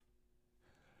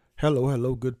Hello,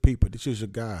 hello, good people. This is your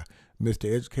guy,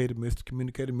 Mr. Educator, Mr.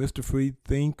 Communicator, Mr. Free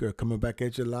Thinker, coming back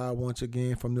at you live once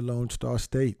again from the Lone Star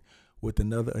State with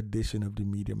another edition of the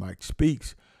Media Mike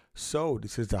Speaks. So,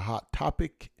 this is a hot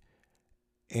topic,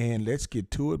 and let's get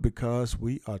to it because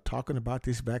we are talking about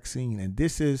this vaccine. And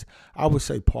this is, I would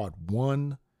say, part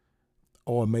one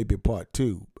or maybe part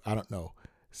two. I don't know.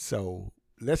 So,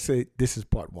 let's say this is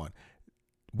part one.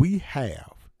 This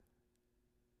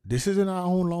is in our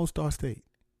own Lone Star State.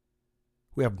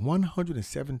 We have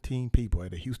 117 people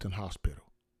at a Houston hospital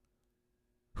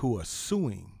who are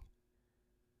suing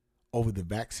over the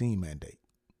vaccine mandate.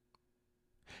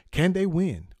 Can they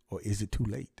win, or is it too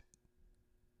late?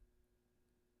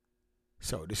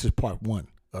 So this is part one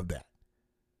of that.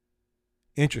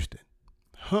 Interesting.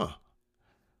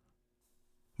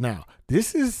 Now,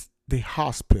 this is the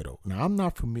hospital. Now, I'm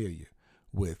not familiar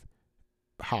with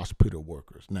hospital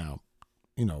workers. Now,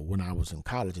 when I was in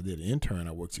college, I did an intern.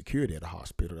 I worked security at a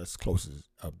hospital. That's close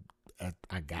as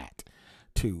I got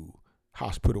to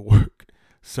hospital work.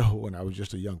 So when I was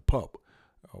just a young pup,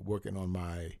 working on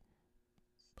my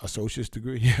associate's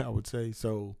degree, I would say.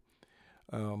 So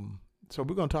we're going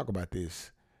to talk about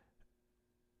this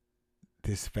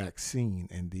vaccine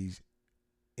and these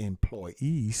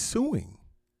employees suing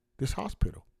this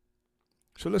hospital.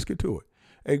 So let's get to it.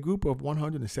 A group of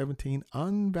 117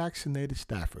 unvaccinated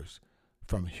staffers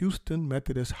from Houston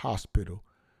Methodist Hospital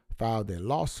filed a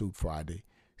lawsuit Friday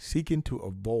seeking to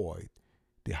avoid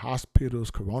the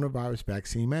hospital's coronavirus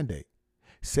vaccine mandate,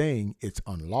 saying it's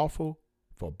unlawful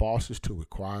for bosses to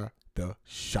require the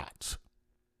shots.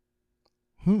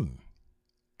 We're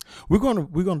going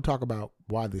to talk about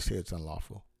why they say it's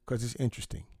unlawful, because it's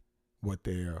interesting what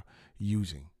they're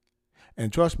using.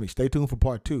 And trust me, stay tuned for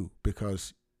part two,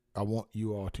 because I want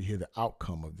you all to hear the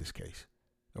outcome of this case,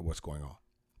 of what's going on.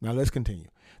 Now let's continue.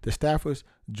 The staffers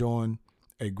join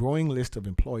a growing list of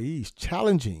employees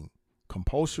challenging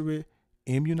compulsory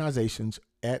immunizations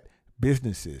at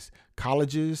businesses,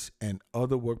 colleges, and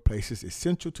other workplaces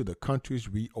essential to the country's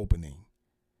reopening.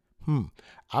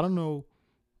 I don't know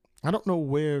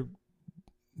where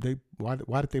why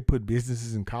did they put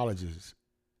businesses and colleges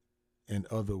and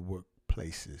other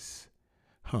workplaces?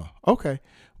 Okay.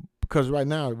 Because right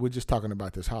now we're just talking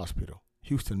about this hospital,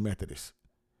 Houston Methodist.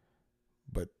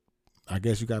 But I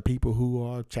guess you got people who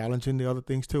are challenging the other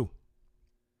things too.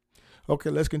 Okay,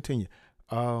 let's continue.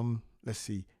 Let's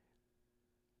see.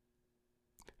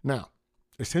 Now,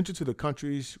 essential to the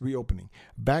country's reopening,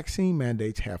 vaccine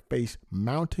mandates have faced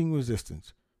mounting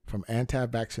resistance from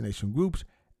anti-vaccination groups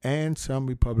and some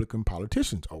Republican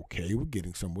politicians. Okay, we're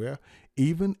getting somewhere.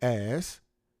 Even as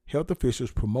health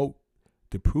officials promote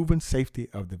the proven safety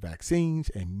of the vaccines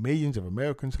and millions of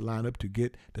Americans line up to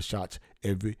get the shots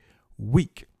every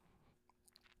week.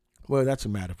 Well, that's a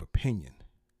matter of opinion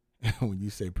when you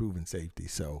say proven safety.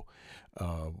 So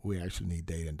we actually need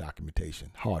data and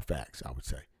documentation, hard facts, I would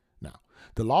say. Now,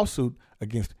 the lawsuit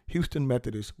against Houston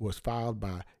Methodist was filed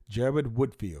by Jared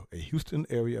Woodfield, a Houston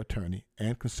area attorney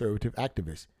and conservative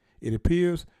activist. It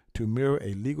appears to mirror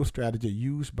a legal strategy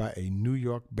used by a New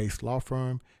York-based law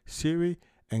firm, Siri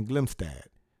and Glimstad,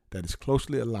 that is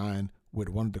closely aligned with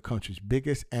one of the country's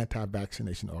biggest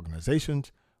anti-vaccination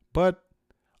organizations, but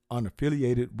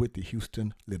unaffiliated with the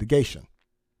Houston litigation.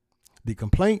 The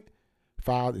complaint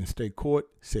filed in state court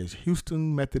says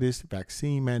Houston Methodist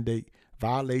vaccine mandate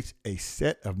violates a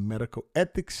set of medical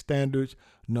ethics standards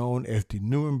known as the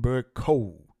Nuremberg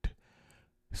Code.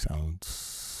 Sounds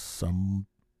somewhere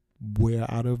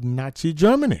out of Nazi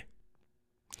Germany,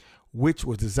 which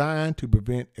was designed to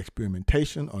prevent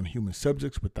experimentation on human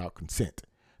subjects without consent.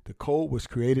 The code was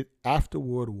created after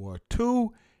World War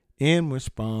II in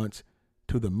response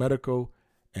to the medical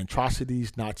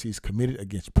atrocities Nazis committed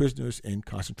against prisoners in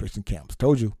concentration camps.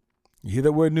 Told you. You hear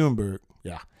the word Nuremberg?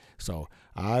 Yeah. So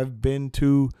I've been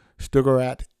to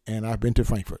Stuttgart and I've been to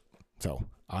Frankfurt. So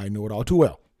I know it all too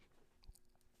well.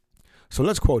 So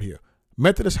let's quote here.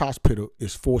 Methodist Hospital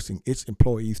is forcing its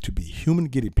employees to be human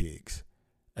guinea pigs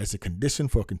as a condition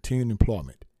for continuing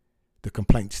employment, the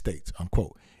complaint states,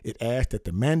 unquote. It adds that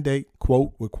the mandate,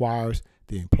 quote, requires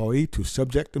the employee to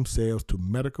subject themselves to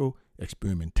medical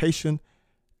experimentation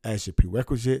as a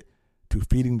prerequisite to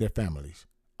feeding their families,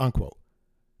 unquote.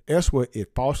 Elsewhere,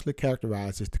 it falsely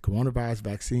characterizes the coronavirus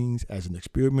vaccines as an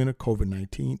experimental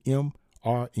COVID-19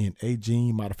 mRNA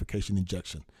gene modification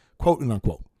injection, quote and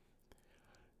unquote.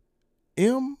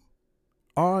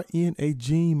 mRNA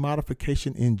gene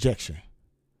modification injection.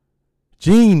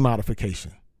 Gene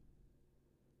modification.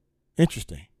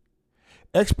 Interesting.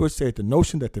 Experts said the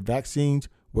notion that the vaccines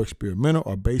were experimental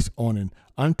or based on an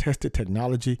untested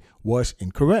technology was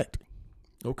incorrect.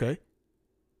 Okay.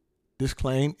 This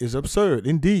claim is absurd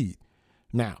indeed.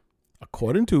 Now,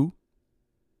 according to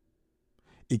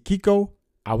Ikiko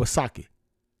Awasaki,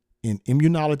 an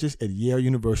immunologist at Yale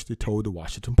University, told the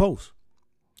Washington Post,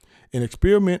 an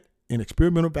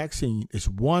experimental vaccine is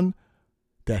one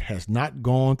that has not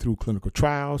gone through clinical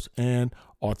trials and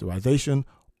authorization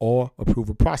or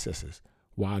approval processes.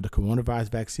 While the coronavirus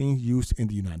vaccines used in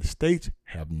the United States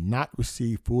have not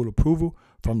received full approval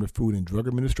from the Food and Drug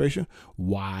Administration,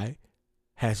 why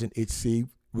hasn't it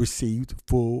received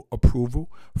full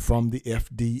approval from the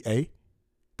FDA?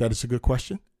 That is a good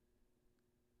question.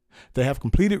 They have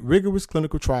completed rigorous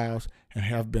clinical trials and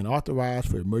have been authorized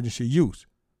for emergency use.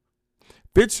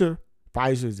 Pfizer,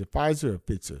 is it Pfizer or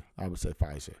Pfizer? I would say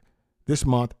Pfizer. This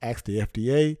month asked the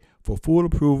FDA for full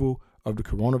approval of the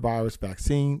coronavirus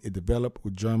vaccine it developed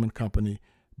with German company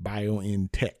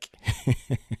BioNTech.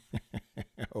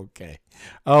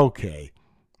 Okay.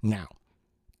 Now,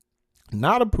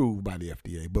 not approved by the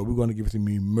FDA, but we're going to give it some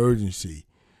emergency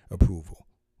approval,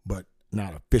 but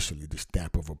not officially the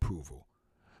stamp of approval.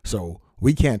 So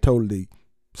we can't totally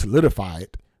solidify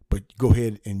it, but go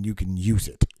ahead and you can use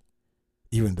it,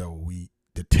 even though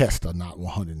the tests are not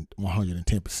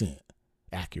 110%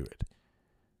 accurate.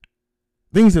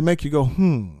 Things that make you go,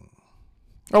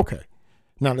 Okay.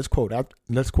 Now let's quote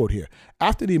here.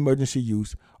 After the emergency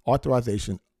use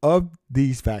authorization of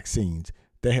these vaccines,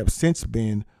 there have since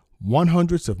been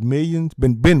hundreds of millions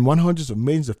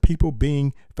of people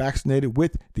being vaccinated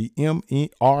with the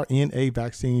mRNA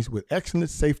vaccines with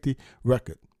excellent safety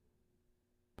record.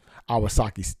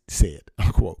 Awasaki said,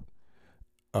 unquote.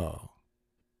 I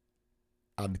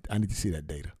need to see that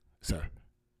data, sir.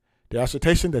 The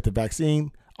assertion that the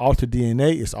vaccine altered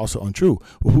DNA is also untrue.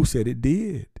 Well, who said it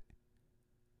did?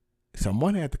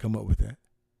 Someone had to come up with that.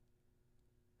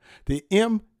 The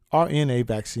mRNA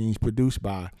vaccines produced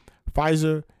by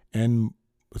Pfizer and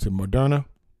Moderna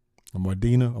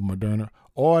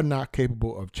are not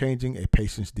capable of changing a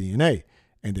patient's DNA,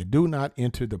 and they do not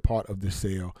enter the part of the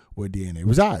cell where DNA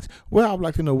resides. Well, I would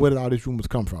like to know where did all these rumors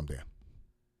come from then?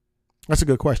 That's a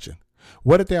good question.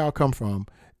 Where did they all come from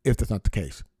if that's not the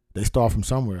case? They start from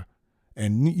somewhere.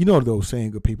 And you know those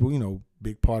saying, good people,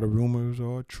 big part of rumors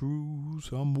are true,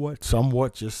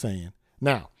 somewhat just saying.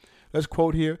 Now, let's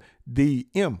quote here. The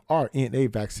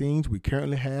mRNA vaccines we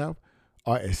currently have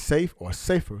are as safe or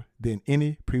safer than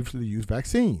any previously used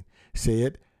vaccine,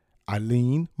 said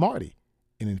Eileen Marty,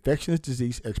 an infectious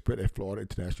disease expert at Florida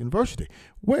International University.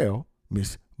 Well,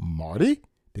 Miss Marty,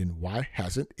 then why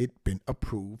hasn't it been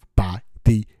approved by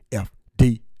the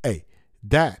FDA?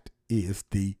 That is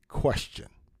the question.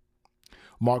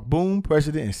 Mark Boone,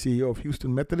 president and CEO of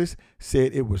Houston Methodist,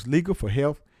 said it was legal for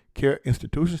health care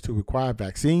institutions to require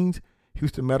vaccines.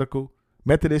 Houston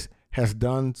Methodist has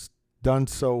done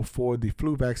so for the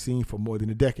flu vaccine for more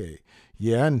than a decade.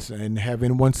 Yeah, and have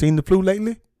anyone seen the flu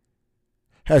lately?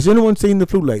 Has anyone seen the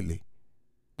flu lately?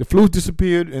 The flu's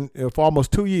disappeared for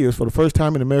almost 2 years for the first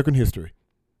time in American history.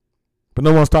 But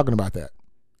no one's talking about that.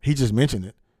 He just mentioned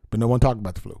it, but no one talked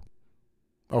about the flu.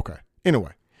 Okay.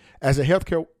 Anyway, as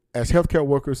healthcare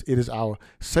workers, it is our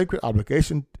sacred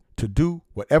obligation to do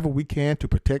whatever we can to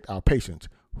protect our patients,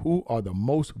 who are the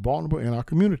most vulnerable in our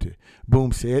community,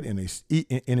 Boone said in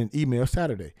an email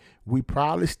Saturday. We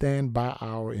proudly stand by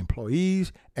our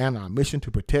employees and our mission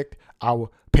to protect our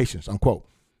patients, unquote.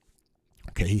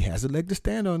 Okay, he has a leg to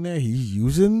stand on there. He's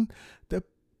using the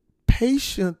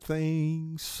patient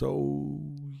thing. So,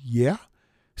 yeah,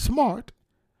 smart.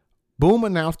 Boone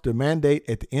announced the mandate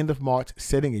at the end of March,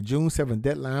 setting a June 7th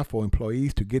deadline for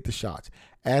employees to get the shots.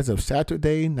 As of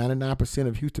Saturday, 99%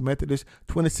 of Houston Methodist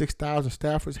 26,000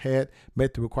 staffers had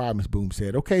met the requirements, Boone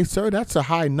said. Okay, sir, that's a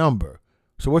high number.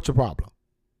 So what's your problem?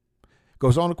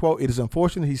 Goes on to quote, it is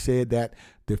unfortunate, he said, that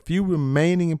the few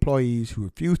remaining employees who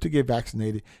refuse to get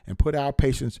vaccinated and put our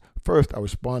patients first are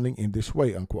responding in this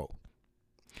way, unquote.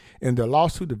 In their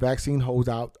lawsuit, the vaccine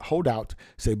holdouts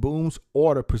say Boone's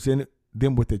order presented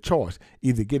them with a choice: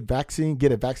 either get a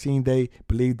vaccine they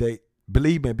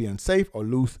believe may be unsafe, or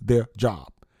lose their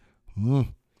job.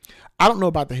 I don't know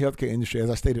about the healthcare industry. As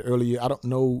I stated earlier, I don't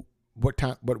know what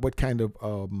kind of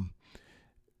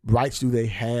rights do they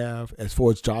have as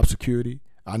far as job security.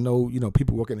 I know,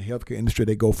 people work in the healthcare industry,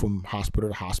 they go from hospital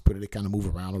to hospital, they kind of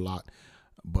move around a lot,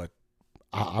 but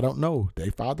I don't know. They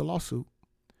filed the lawsuit.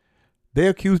 They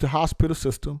accused the hospital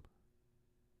system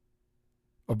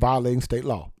of violating state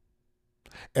law,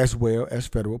 as well as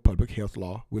federal public health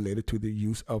law related to the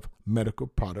use of medical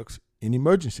products in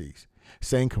emergencies,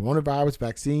 saying coronavirus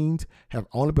vaccines have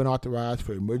only been authorized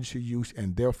for emergency use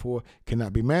and therefore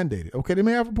cannot be mandated. Okay, they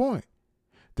may have a point.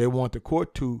 They want the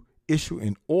court to issue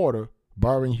an order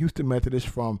barring Houston Methodist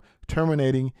from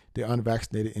terminating the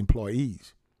unvaccinated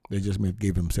employees. They just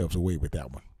gave themselves away with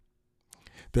that one.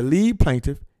 The lead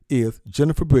plaintiff is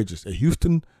Jennifer Bridges, a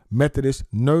Houston Methodist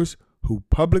nurse whose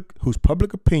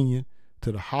public opinion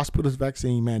to the hospital's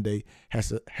vaccine mandate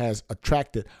has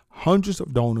attracted hundreds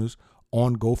of donors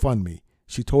on GoFundMe.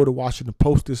 She told the Washington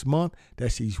Post this month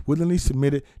that she's willingly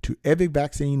submitted to every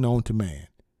vaccine known to man,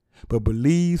 but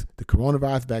believes the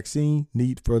coronavirus vaccine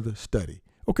needs further study.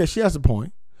 Okay, she has a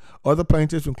point. Other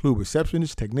plaintiffs include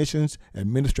receptionists, technicians,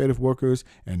 administrative workers,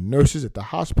 and nurses at the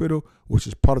hospital, which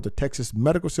is part of the Texas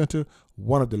Medical Center,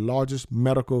 one of the largest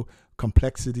medical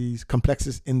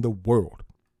complexes in the world.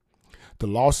 The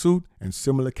lawsuit and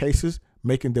similar cases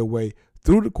making their way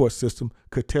through the court system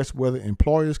could test whether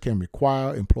employers can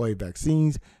require employee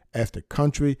vaccines as the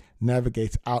country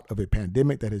navigates out of a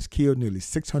pandemic that has killed nearly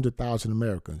 600,000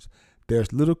 Americans.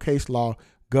 There's little case law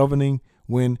governing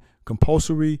when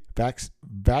compulsory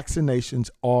vaccinations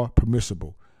are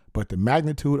permissible, but the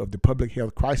magnitude of the public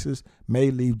health crisis may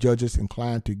leave judges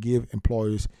inclined to give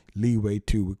employers leeway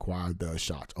to require the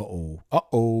shots.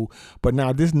 But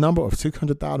now this number of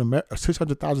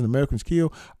 600,000 Americans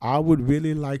killed, I would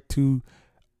really like to,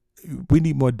 we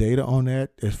need more data on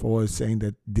that as far as saying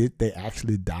that did they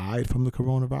actually died from the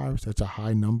coronavirus. That's a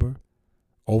high number,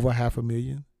 over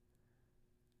 500,000.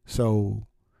 So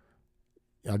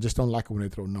I just don't like it when they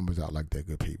throw numbers out like that,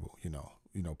 good people. You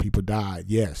know, people died,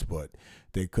 yes, but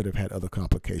they could have had other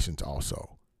complications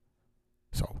also.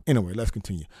 So anyway, let's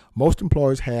continue. Most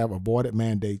employers have avoided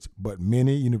mandates, but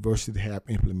many universities have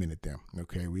implemented them.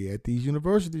 Okay, we at these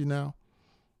universities now.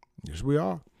 Yes, we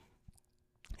are.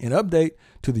 An update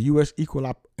to the U.S.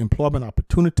 Equal Employment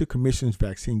Opportunity Commission's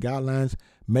vaccine guidelines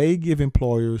may give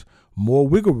employers more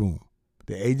wiggle room.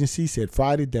 The agency said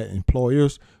Friday that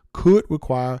employers could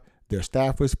require their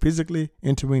staffers physically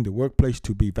entering the workplace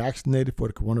to be vaccinated for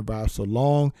the coronavirus so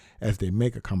long as they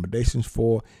make accommodations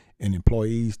for an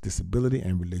employee's disability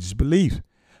and religious beliefs.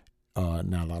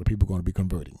 Now, a lot of people are going to be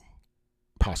converting,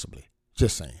 possibly.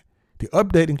 Just saying. The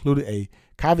update included a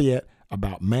caveat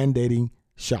about mandating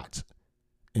shots.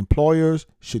 Employers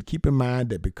should keep in mind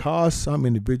that because some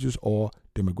individuals or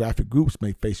demographic groups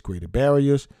may face greater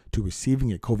barriers to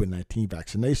receiving a COVID-19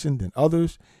 vaccination than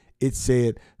others, it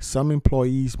said some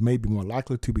employees may be more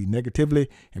likely to be negatively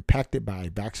impacted by a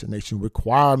vaccination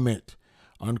requirement,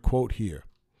 unquote here.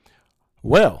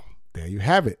 Well, there you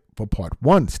have it for part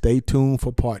one. Stay tuned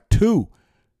for part two,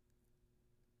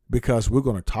 because we're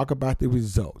going to talk about the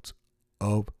results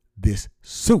of this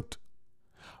suit.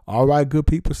 All right, good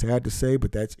people, sad to say,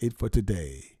 but that's it for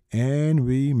today. And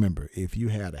remember, if you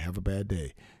had to have a bad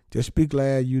day, just be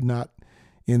glad you're not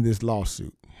in this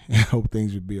lawsuit. I hope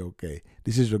things will be okay.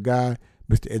 This is your guy,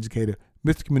 Mr. Educator,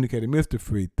 Mr. Communicator, Mr.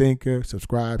 Free Thinker.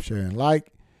 Subscribe, share, and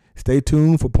like. Stay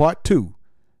tuned for part two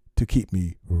to keep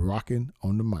me rocking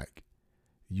on the mic.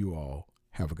 You all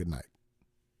have a good night.